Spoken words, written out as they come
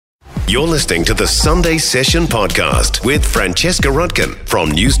You're listening to the Sunday Session podcast with Francesca Rudkin from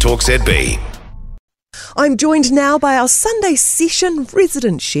News Talk ZB. I'm joined now by our Sunday Session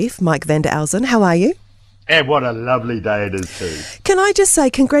resident chef, Mike van der Elzen. How are you? And what a lovely day it is too. Can I just say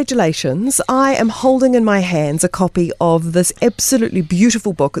congratulations? I am holding in my hands a copy of this absolutely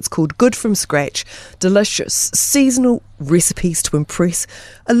beautiful book. It's called Good From Scratch, Delicious Seasonal Recipes to Impress.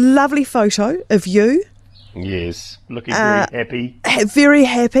 A lovely photo of you. Yes, looking very happy. Very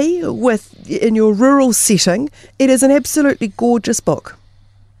happy in your rural setting. It is an absolutely gorgeous book.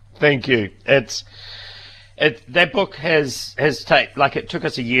 Thank you. That book it took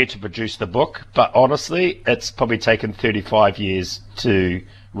us a year to produce the book, but honestly, it's probably taken 35 years to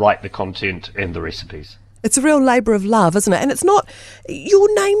write the content and the recipes. It's a real labour of love, isn't it? And it's not, your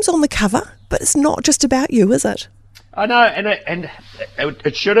name's on the cover, but it's not just about you, is it? I know, and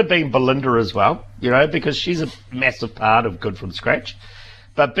it should have been Belinda as well, because she's a massive part of Good From Scratch.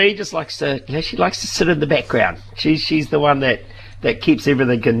 But Bea just likes to, she likes to sit in the background. She's the one that keeps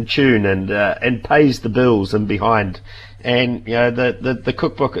everything in tune and pays the bills and behind. And the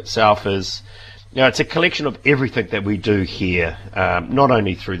cookbook itself is, it's a collection of everything that we do here, not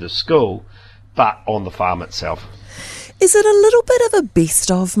only through the school, but on the farm itself. Is it a little bit of a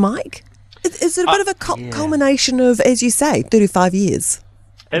best of, Mike? Is it a bit of a culmination of, as you say, 35 years?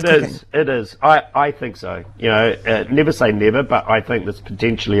 It is. I think so. Never say never, but I think this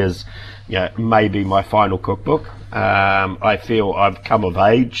potentially is, maybe my final cookbook. I feel I've come of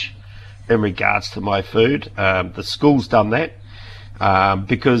age in regards to my food. The school's done that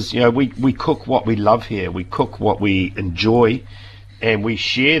because, we cook what we love here. We cook what we enjoy, and we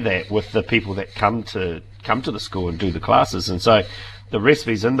share that with the people that come to the school and do the classes. And so the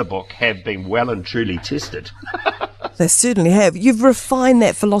recipes in the book have been well and truly tested. They certainly have. You've refined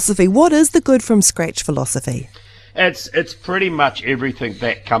that philosophy. What is the Good From Scratch philosophy? It's pretty much everything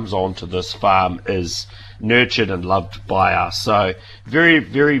that comes onto this farm is nurtured and loved by us. So very,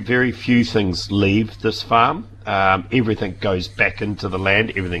 very, very few things leave this farm. Everything goes back into the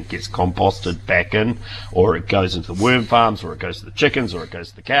land. Everything gets composted back in, or it goes into the worm farms, or it goes to the chickens, or it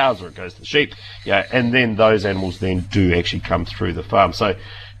goes to the cows, or it goes to the sheep. And then those animals then do actually come through the farm. So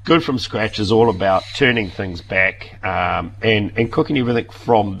Good From Scratch is all about turning things back and cooking everything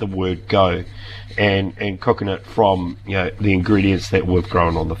from the word go, and cooking it from the ingredients that we've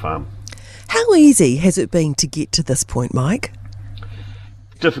grown on the farm. How easy has it been to get to this point, Mike?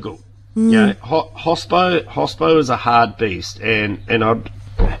 Difficult. Hospo is a hard beast, and I'm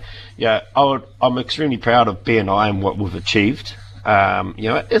extremely proud of Bea and I and what we've achieved.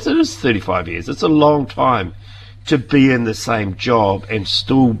 It is 35 years. It's a long time to be in the same job and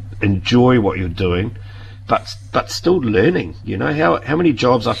still enjoy what you're doing, but still learning. How many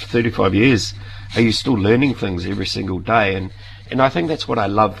jobs after 35 years are you still learning things every single day? And I think that's what I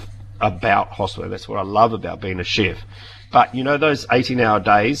love about Hospo. That's what I love about being a chef. But those 18-hour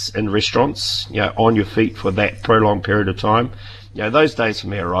days in restaurants, on your feet for that prolonged period of time, those days for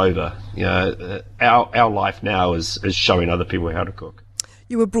me are over. Our life now is showing other people how to cook.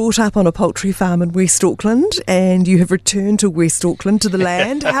 You were brought up on a poultry farm in West Auckland, and you have returned to West Auckland, to the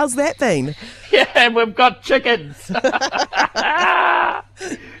land. How's that been? Yeah, we've got chickens.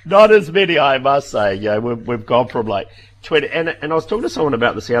 Not as many, I must say. We've gone from like 20, and I was talking to someone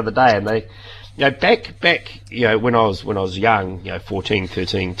about this the other day, and they, back, when I was young, 14,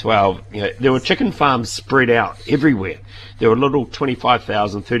 13, 12, there were chicken farms spread out everywhere. There were little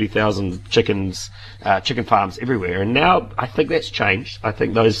 25,000, 30,000 chicken farms everywhere. And now I think that's changed. I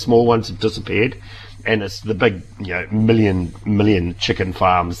think those small ones have disappeared, and it's the big, million chicken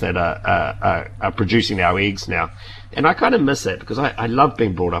farms that are producing our eggs now. And I kind of miss that, because I love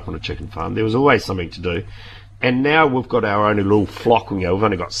being brought up on a chicken farm. There was always something to do. And now we've got our own little flock. We've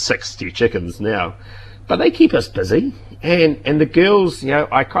only got 60 chickens now, but they keep us busy. And the girls,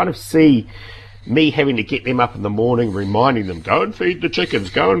 I kind of see me having to get them up in the morning, reminding them, go and feed the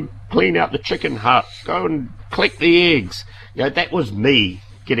chickens, go and clean out the chicken hut, go and collect the eggs. That was me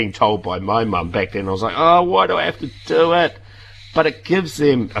getting told by my mum back then. I was like, oh, why do I have to do it? But it gives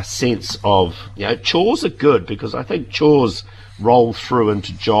them a sense of, chores are good, because I think chores roll through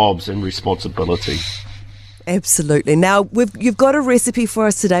into jobs and responsibility. Absolutely. Now, you've got a recipe for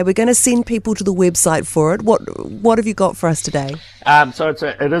us today. We're going to send people to the website for it. What have you got for us today? So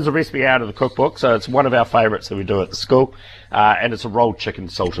it is a recipe out of the cookbook. So it's one of our favourites that we do at the school, and it's a rolled chicken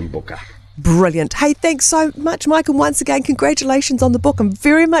saltimbocca. Brilliant. Hey, thanks so much, Mike. And once again, congratulations on the book. I'm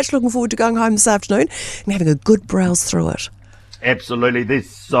very much looking forward to going home this afternoon and having a good browse through it. Absolutely. There's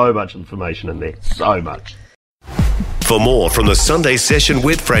so much information in there. So much. For more from the Sunday Session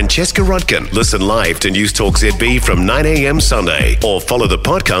with Francesca Rudkin, listen live to News Talk ZB from 9 a.m. Sunday or follow the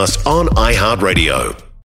podcast on iHeartRadio.